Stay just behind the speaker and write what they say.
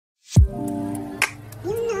Hey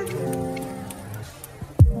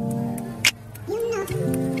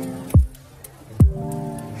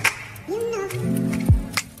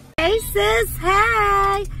sis,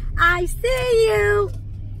 hey, I see you.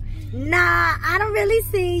 Nah, I don't really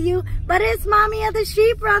see you, but it's Mommy of the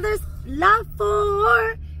Sheep Brothers, Love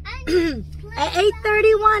 4 at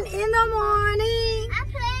 8:31 in the morning.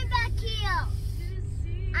 I'm playing back here.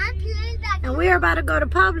 I'm playing back here. And we're about to go to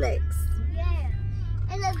Publix. Yeah.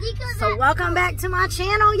 And the Zico So welcome back to my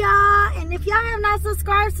channel, y'all. And if y'all have not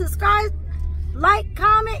subscribed, subscribe, like,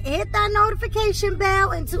 comment, hit that notification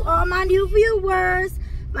bell. And to all my new viewers,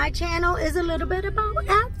 my channel is a little bit about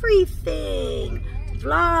everything.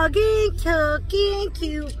 Vlogging, cooking,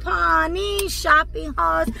 couponing, shopping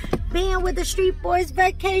hauls, being with the street boys,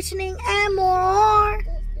 vacationing, and more.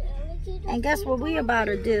 And guess what we about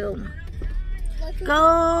to do?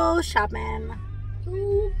 Go shopping.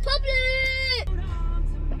 to Publix.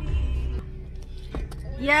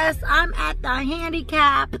 Yes, I'm at the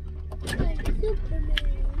handicap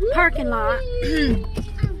parking lot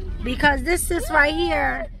because this sis right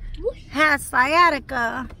here has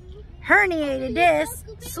sciatica, herniated disc,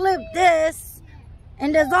 slip disc,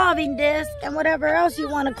 and dissolving disc, and whatever else you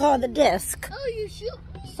want to call the disc. Oh, you shoot.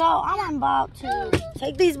 So I'm about to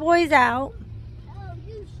take these boys out. Oh,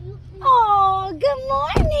 you shoot. Oh, good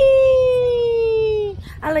morning.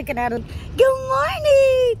 I'm looking at him. Good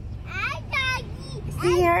morning.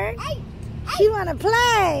 See her? She want to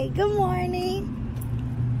play. Good morning.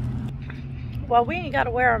 Well, we ain't got to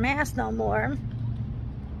wear a mask no more.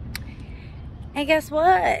 And guess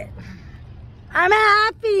what? I'm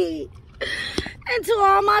happy. And to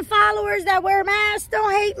all my followers that wear masks,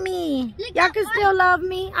 don't hate me. Y'all can still love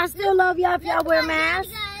me. I still love y'all if y'all wear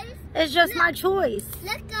masks. It's just my choice.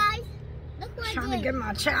 Look, guys. Look what Trying to get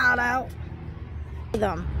my child out.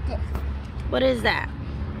 What is that?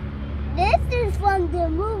 This is from the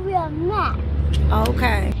movie of Max.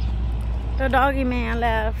 Okay. The doggy man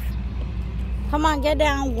left. Come on, get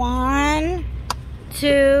down. 1,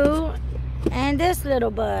 2, and this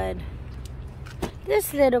little bud.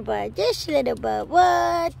 This little bud. This little bud.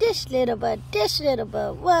 What? This little bud. This little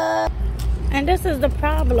bud. What? And this is the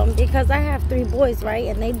problem because I have 3 boys, right?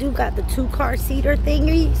 And they do got the 2-car seater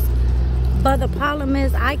thingies. But the problem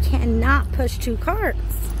is I cannot push 2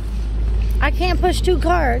 carts. I can't push 2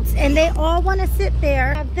 carts, and they all want to sit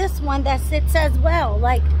there. I have this one that sits as well.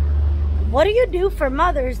 Like, what do you do for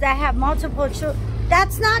mothers that have multiple children?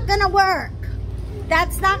 That's not gonna work.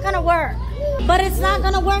 That's not gonna work. But it's not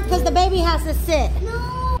gonna work because the baby has to sit.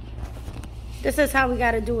 No. This is how we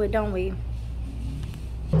gotta do it, don't we?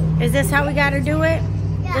 Is this how we gotta do it?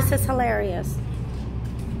 Yeah. This is hilarious.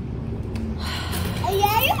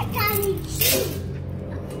 Yeah, you're tiny.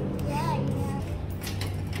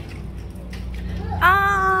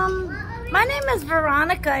 My name is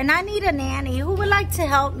Veronica, and I need a nanny who would like to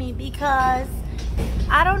help me because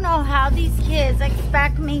I don't know how these kids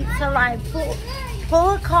expect me to like pull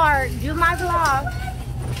a cart, do my vlog.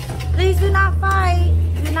 Please do not fight.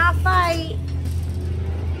 Do not fight.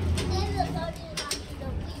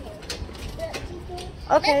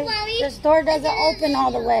 Okay, this door doesn't open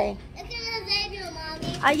all the way.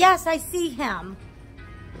 Yes, I see him.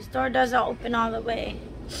 This door doesn't open all the way.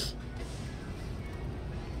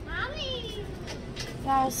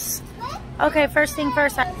 Yes. Okay, first thing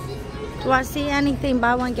first. Do I see anything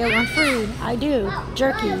buy one get one free? I do.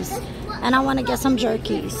 Jerkies. And I want to get some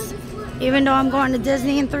jerkies. Even though I'm going to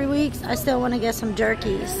Disney in 3 weeks, I still want to get some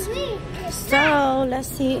jerkies. So, let's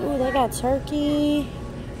see. Ooh, they got turkey.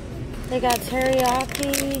 They got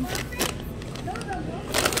teriyaki.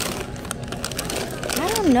 I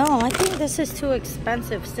don't know. I think this is too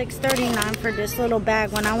expensive. $6.39 for this little bag.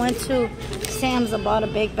 When I went to Sam's, I bought a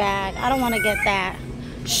big bag. I don't want to get that.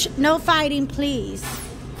 Shh, no fighting, please.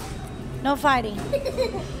 No fighting.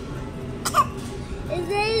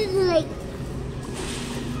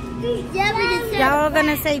 Y'all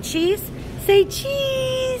gonna say cheese? Say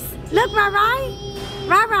cheese. Look, Rai.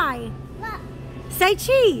 Rai. Say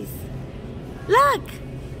cheese. Look.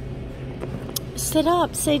 Sit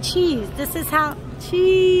up. Say cheese. This is how.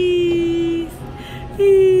 Cheese.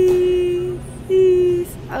 Cheese.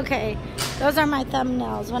 Okay. Those are my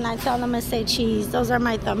thumbnails. When I tell them to say cheese, those are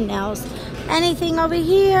my thumbnails. Anything over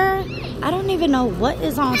here? I don't even know what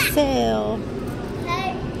is on sale.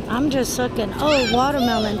 I'm just looking. Oh,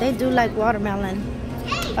 watermelon. They do like watermelon.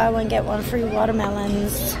 Buy one, get one free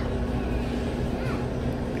watermelons.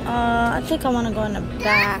 I think I want to go in the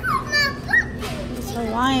back. It's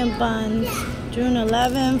Hawaiian buns. June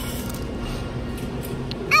 11th.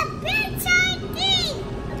 A big giant thing.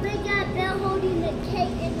 A big guy Bill holding the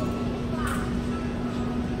cake in the box.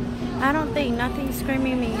 I don't think nothing's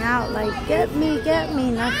screaming me out like, get me, get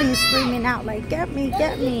me. Nothing's screaming out like, get me,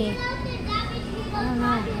 get me. I don't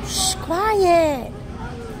know. Shh, quiet.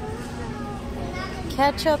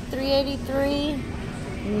 Ketchup, $3.83.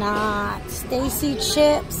 Not. Stacy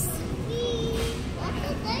chips.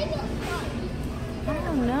 I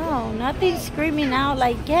don't know. Nothing's screaming out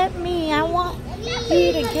like, get me. I want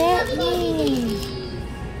you to get me.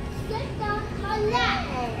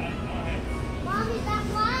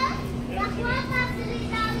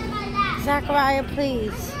 Zachariah,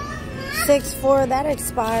 please. 6'4", that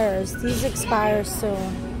expires. These expire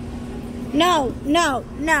soon. No, no,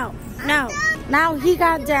 no, no. Now he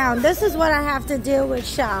got down. This is what I have to deal with,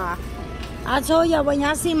 Shaw. I told y'all, when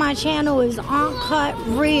y'all see my channel is uncut,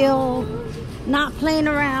 real, not playing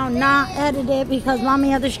around, not edited, because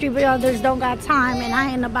mommy other street brothers don't got time, and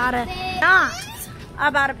I ain't about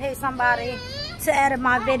to pay somebody to edit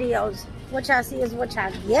my videos. What y'all see is what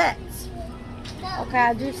y'all get. Okay,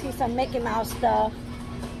 I do see some Mickey Mouse stuff.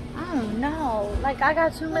 I don't know. Like, I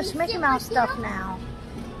got too much Mickey Mouse stuff now.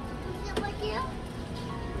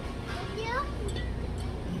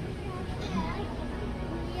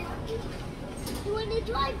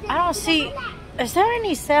 I don't see. Is there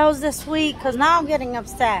any sales this week? Because now I'm getting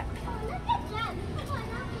upset.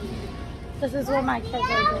 This is what my kids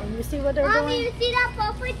are doing. You see what they're doing? Mommy, you see that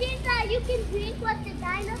purple thing that you can drink with the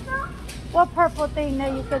dinosaur? What purple thing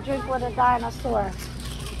that you could drink with a dinosaur?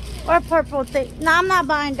 What purple thing? No, I'm not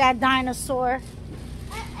buying that dinosaur.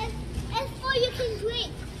 It's for you can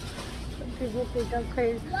drink. People think I'm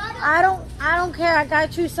crazy. I don't care. I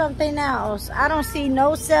got you something else. I don't see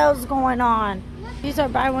no sales going on. These are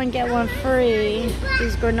buy one get one free.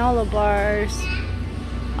 These granola bars.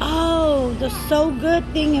 Oh, the So Good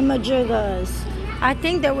thing in Majigas. I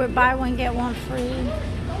think that we're buy one get one free.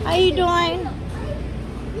 How you doing?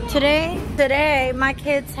 Today my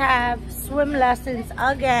kids have swim lessons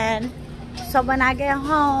again. So when I get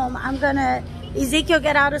home, I'm gonna Ezekiel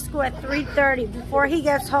get out of school at 3:30. Before he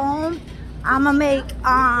gets home, I'm gonna make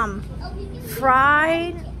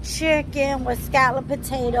fried chicken with scalloped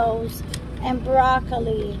potatoes and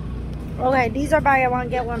broccoli. Okay, these are buy one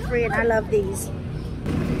get one free, and I love these.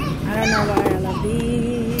 I don't know why I love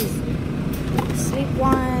these. Sweet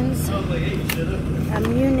ones.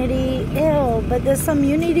 Immunity. Ew, but this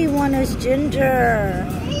immunity one is ginger.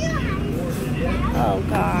 Oh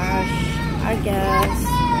gosh. I guess.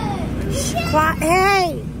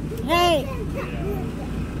 Hey! Hey!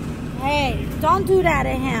 Hey! Don't do that to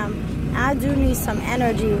him. I do need some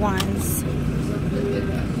energy ones.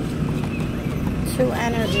 2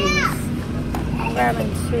 energies. I'm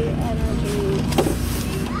grabbing 2 energies.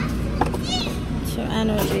 2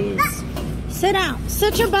 energies. Sit down.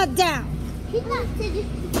 Sit your butt down. He's not sitting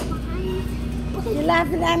behind. You're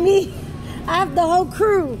laughing at me? I have the whole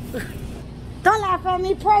crew. Don't laugh at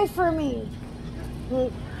me. Pray for me.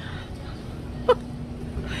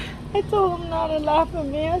 I told him not to laugh at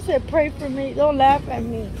me. I said, pray for me. Don't laugh at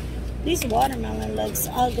me. This watermelon looks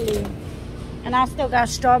ugly. And I still got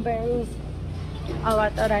strawberries. Oh, I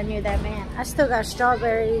thought I knew that man. I still got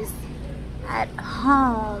strawberries at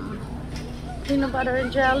home. Peanut butter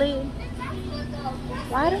and jelly.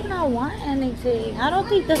 Why don't I want anything? I don't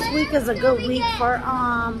think this week is a good week for,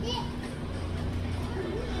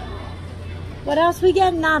 what else we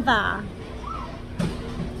get? Nada.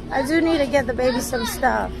 I do need to get the baby some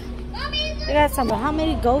stuff. I got some, but how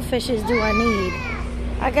many goldfishes do I need?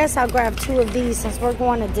 I guess I'll grab 2 of these since we're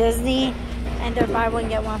going to Disney and they're buy one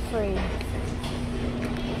get one free.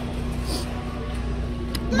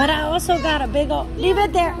 But I also got a big old, leave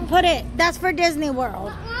it there, put it. That's for Disney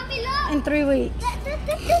World in 3 weeks.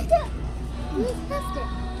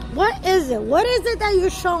 What is it? What is it that you're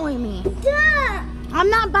showing me? I'm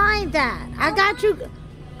not buying that. I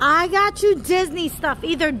got you Disney stuff,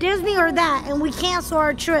 either Disney or that, and we cancel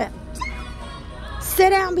our trip.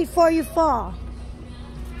 Sit down before you fall.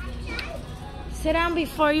 Sit down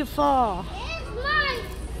before you fall.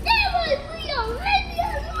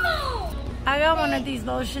 I got one of these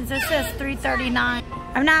lotions. It says $3.39.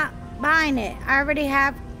 I'm not buying it. I already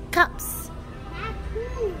have cups.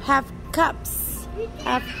 Have cups.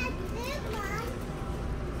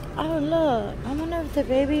 Oh, look. I wonder if the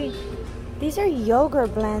baby... These are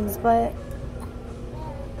yogurt blends, but...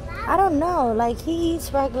 I don't know. Like, he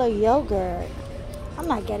eats regular yogurt. I'm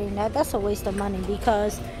not getting that. That's a waste of money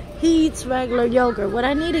because he eats regular yogurt. What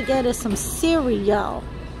I need to get is some cereal.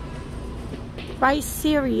 Rice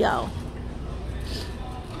cereal.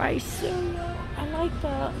 Rice cereal. I like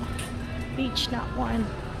the beech nut one.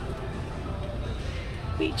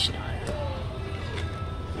 Beech nut.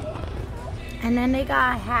 And then they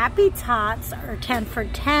got Happy Tots, or 10 for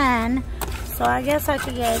 10. So I guess I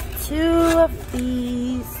could get 2 of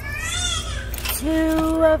these. 2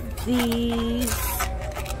 of these.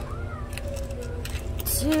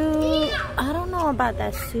 2, I don't know about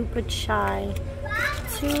that super chai.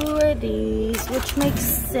 2 of these, which makes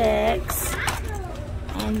 6.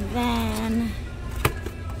 And then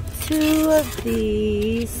 2 of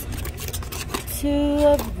these. 2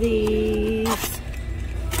 of these,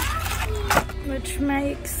 which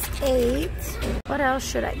makes 8. What else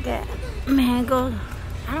should I get? Mango.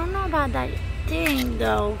 I don't know about that thing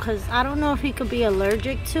though, because I don't know if he could be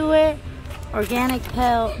allergic to it. Organic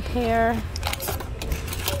pear.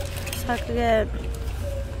 So I could get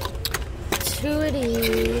 2 of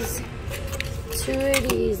these. 2 of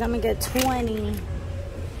these. I'm gonna get 20.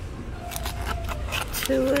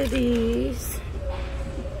 2 of these.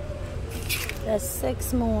 That's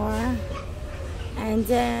 6 more. And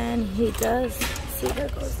then he does, see, there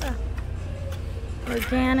goes the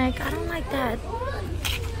organic. I don't like that.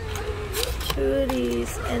 2 of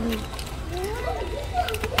these and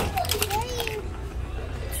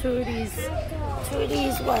 2 of these. 2 of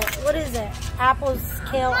these, what is it? Apples,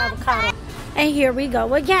 kale, avocado. And here we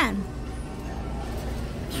go again.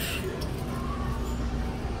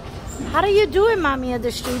 How do you do it, Mommy of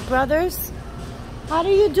the Street Brothers? How do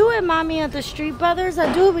you do it, Mommy of the Street Brothers?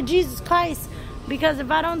 I do it with Jesus Christ. Because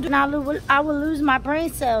if I don't do it, I will lose my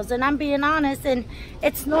brain cells. And I'm being honest, and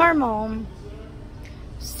it's normal.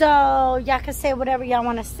 So, y'all can say whatever y'all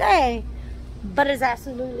want to say. But it's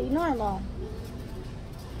absolutely normal.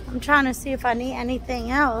 I'm trying to see if I need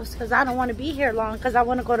anything else. Because I don't want to be here long. Because I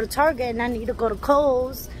want to go to Target and I need to go to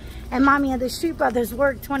Kohl's. And Mommy of the Street Brothers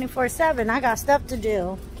work 24/7. I got stuff to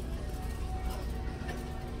do.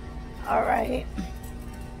 Alright.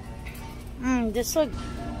 This looks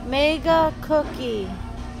mega cookie.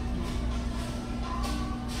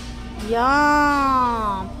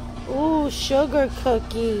 Yum. Ooh, sugar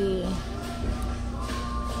cookie.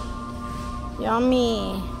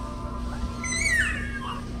 Yummy.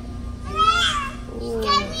 Ooh.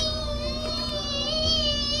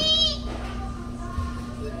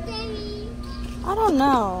 I don't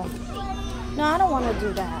know. No, I don't want to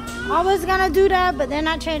do that. I was gonna do that, but then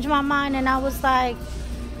I changed my mind and I was like,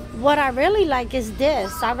 what I really like is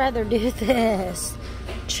this. I'd rather do this.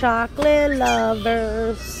 Chocolate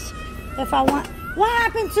lovers. If I want, what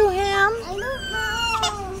happened to him? I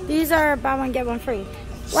don't know. These are buy one get one free.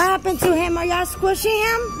 What happened to him? Are y'all squishing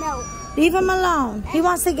him? No. Leave him alone. He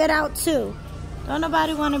wants to get out too. Don't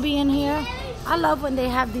nobody want to be in here. I love when they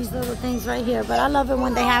have these little things right here, but I love it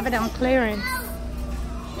when they have it on clearance.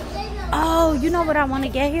 Oh, you know what I want to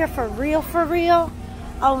get here for real, for real?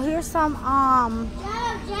 Oh, here's some,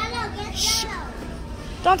 Shh.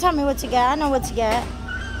 Don't tell me what to get. I know what to get.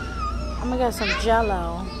 I'm going to get some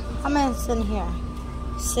Jell-O. How many is in here?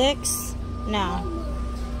 6? No.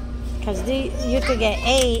 Because you could get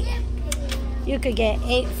 8. You could get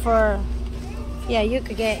 8 for, yeah, you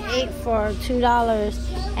could get 8 for $2.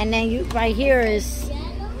 And then you right here is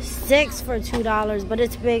 6 for $2, but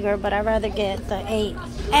it's bigger, but I'd rather get the 8.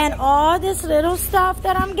 And all this little stuff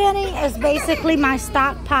that I'm getting is basically my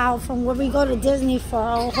stockpile from when we go to Disney for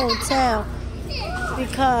our hotel.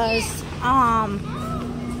 Because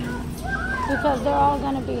they're all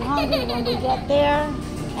gonna be hungry when we get there,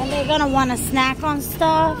 and they're gonna want to snack on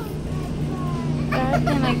stuff.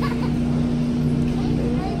 Everything like,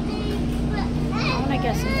 I wanna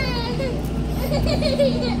get some.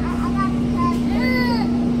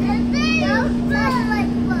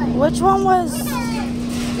 Which one was?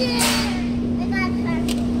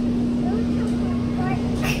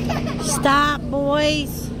 Stop,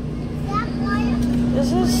 boys.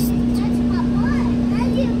 This is.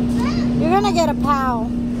 You're gonna get a pal.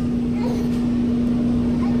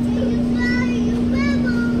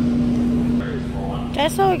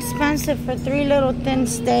 That's so expensive for 3 little thin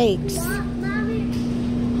steaks.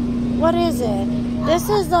 What is it? This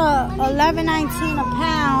is $11.19 a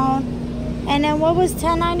pound. And then what was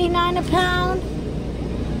 $10.99 a pound?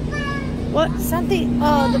 What something?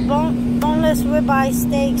 Oh, the boneless ribeye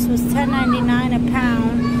steaks was $10.99 a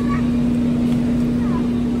pound.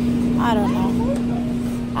 I don't know.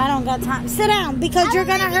 I don't got time. Sit down because you're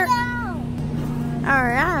gonna hurt. All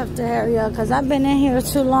right, I have to hurry up because I've been in here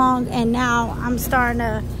too long, and now I'm starting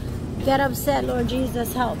to get upset. Lord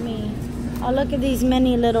Jesus, help me. Oh, look at these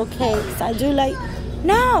mini little cakes. I do like.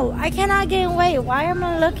 No, I cannot gain weight. Why am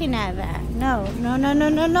I looking at that? No, no, no, no,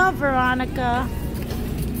 no, no, Veronica.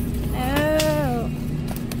 No.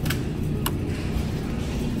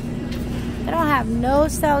 I don't have no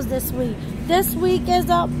sales this week. This week is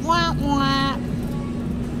a wah wah.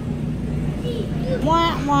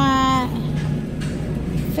 Want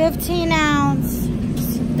 15 ounce.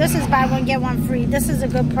 This is buy one get one free. This is a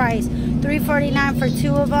good price. $3.49 for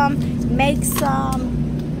 2 of them. Makes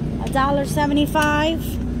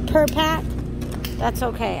 $1.75 per pack. That's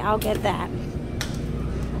okay. I'll get that.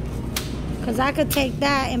 Because I could take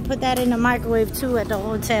that and put that in the microwave too at the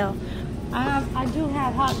hotel. I do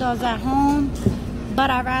have hot dogs at home, but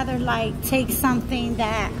I'd rather like take something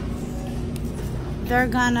that they're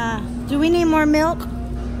gonna... Do we need more milk?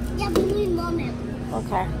 Yeah, we need more milk.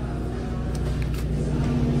 Okay.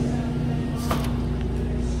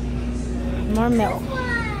 More milk.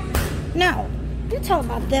 No, you talking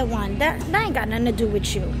about that one. That ain't got nothing to do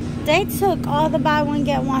with you. They took all the buy one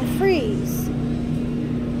get one frees.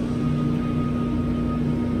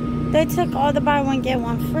 They took all the buy one get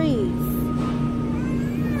one frees.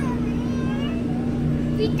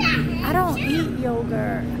 I don't eat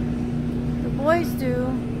yogurt. The boys do.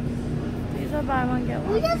 These are buy one get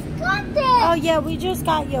one. We just got this. Oh yeah, we just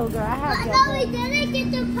got yogurt. I have yogurt. No, we didn't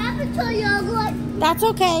get the Papato yogurt. That's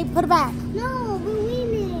okay. Put it back. No, but we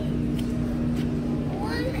need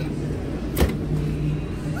one.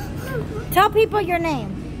 Tell people your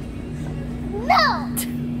name. No.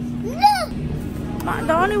 No.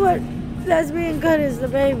 The only one that's being good is the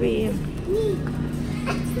baby. Me.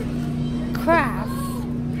 Craft.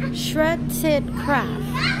 Shredded craft.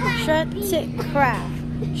 Shredded craft.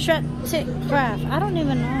 Shredded craft. I don't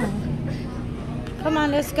even know. Come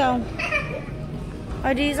on, let's go.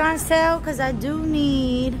 Are these on sale? Because I do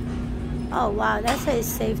need... Oh, wow. That says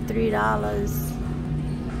save $3.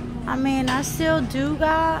 I mean, I still do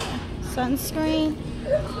got sunscreen.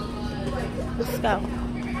 Let's go.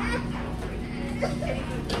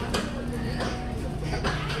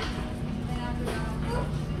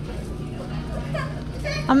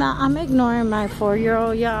 I'm ignoring my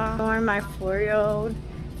 4-year-old, y'all. Ignoring my 4-year-old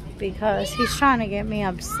because he's trying to get me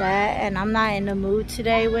upset and I'm not in the mood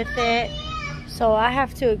today with it. So I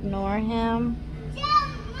have to ignore him.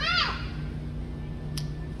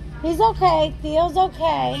 He's okay. Theo's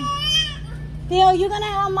okay. Theo, you gonna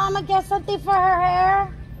help Mama get something for her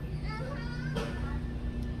hair?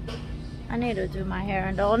 I need to do my hair.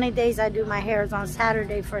 And the only days I do my hair is on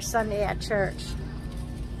Saturday for Sunday at church.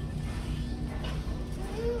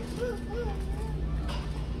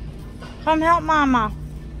 Come help Mama.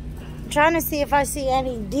 I'm trying to see if I see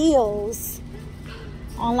any deals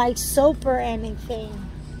on like soap or anything.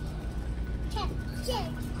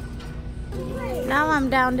 Now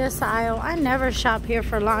I'm down this aisle. I never shop here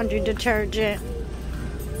for laundry detergent.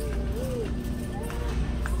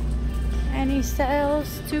 Any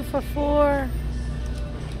sales? 2 for $4.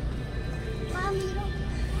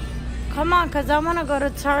 Come on, because I want to go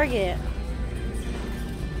to Target.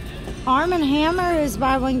 Arm & Hammer is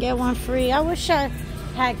buy one get one free. I wish I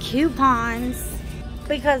had coupons,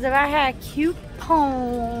 because if I had coupons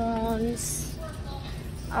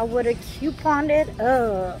I would have couponed it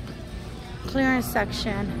up. Clearance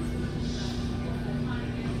section.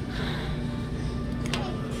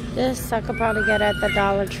 This I could probably get at the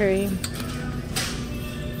Dollar Tree.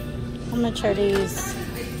 How much are these?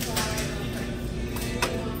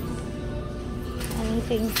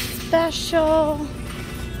 Anything special?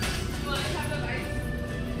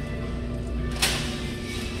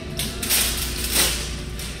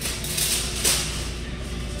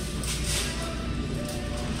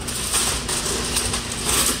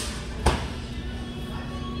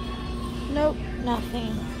 Nope,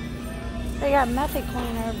 nothing. They got method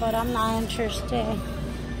cleaner, but I'm not interested.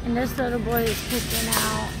 And this little boy is picking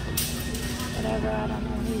out whatever, I don't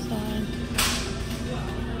know what he's doing.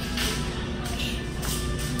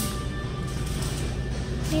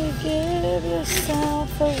 You give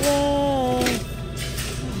yourself away.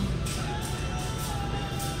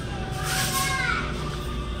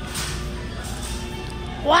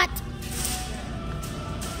 What?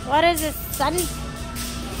 What is this, son?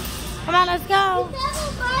 Come on, let's go.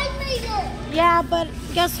 Yeah, but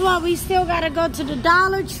guess what? We still gotta go to the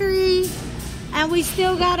Dollar Tree, and we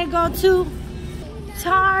still gotta go to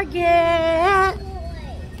Target.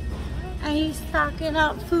 And he's stocking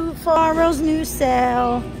up food for tomorrow's new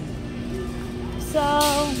sale. So,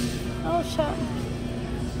 oh shit.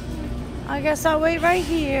 I guess I'll wait right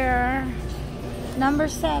here. Number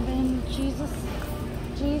 7, Jesus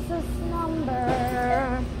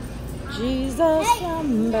number. Jesus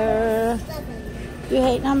number. You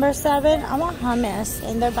hate number 7? I want hummus,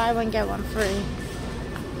 and they're buy one get one free.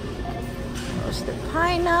 Roasted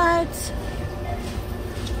pine nuts.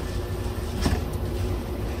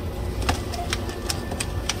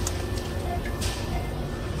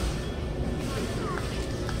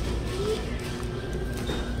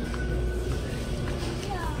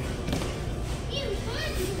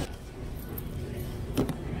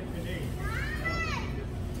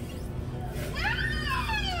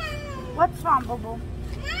 on, boo boo.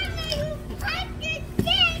 Mommy, you find this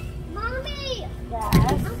thing. Mommy. Yes. I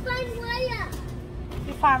find Raya.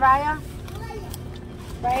 You find Raya? Raya.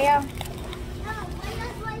 Raya? No,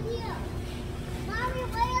 Raya's right here. Mommy,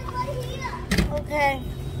 Raya's right here. Okay.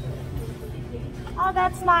 Oh,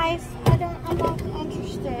 that's nice. I'm not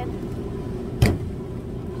interested.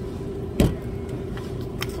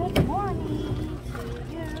 Good morning to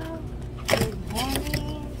you. Good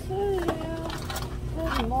morning to you.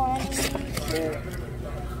 Good morning to you.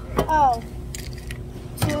 Oh.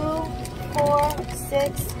 2, 4,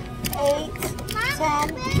 6, 8, 10,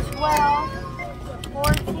 12,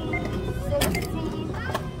 14, 16,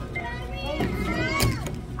 18.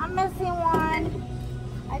 I'm missing one.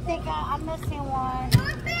 I think I'm missing one.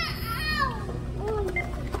 Ooh.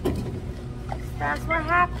 That's what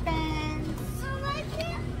happens.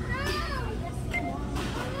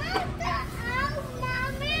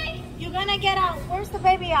 You're gonna get out. Where's the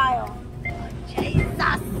baby aisle?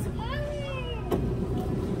 Jesus.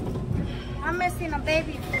 I'm missing a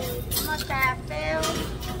baby food. Must have failed.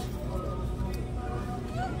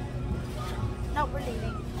 No, we're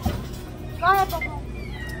leaving. Go ahead, Boo.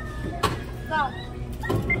 Go.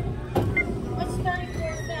 What's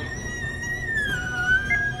 34 cents?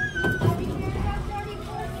 Gummy bears are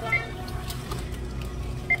 34 cents?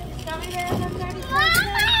 Gummy bears are 34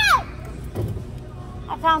 cents?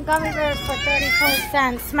 I found gummy bears for 34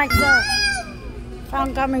 cents. My God.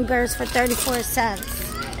 Found gummy bears for 34 cents.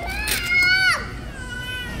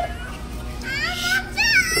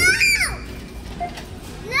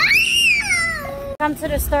 Come to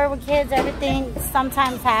the store with kids, everything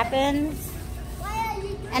sometimes happens.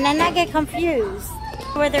 And then I get confused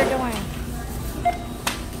what they're doing.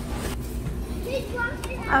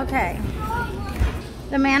 Okay.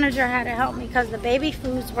 The manager had to help me because the baby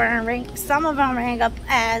foods weren't ring. Some of them rang up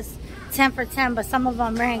as 10 for 10, but some of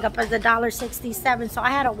them rang up as $1.67. So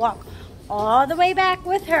I had to walk all the way back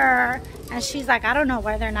with her. And she's like, I don't know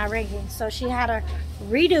why they're not ringing. So she had to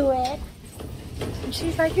redo it. And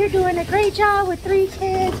she's like, you're doing a great job with 3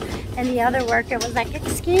 kids. And the other worker was like,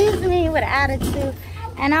 excuse me, with attitude.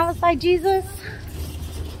 And I was like, Jesus,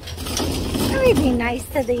 let me be nice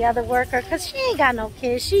to the other worker because she ain't got no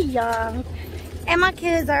kids. She young. And my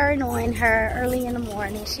kids are annoying her early in the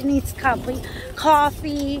morning. She needs coffee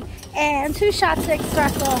and 2 shots of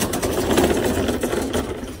espresso.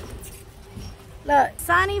 Look,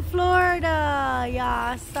 sunny Florida,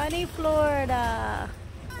 y'all. Sunny Florida.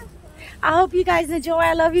 I hope you guys enjoy.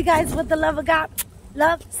 I love you guys with the love of God.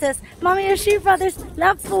 Love, sis. Mommy and She Brothers.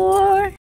 Love for.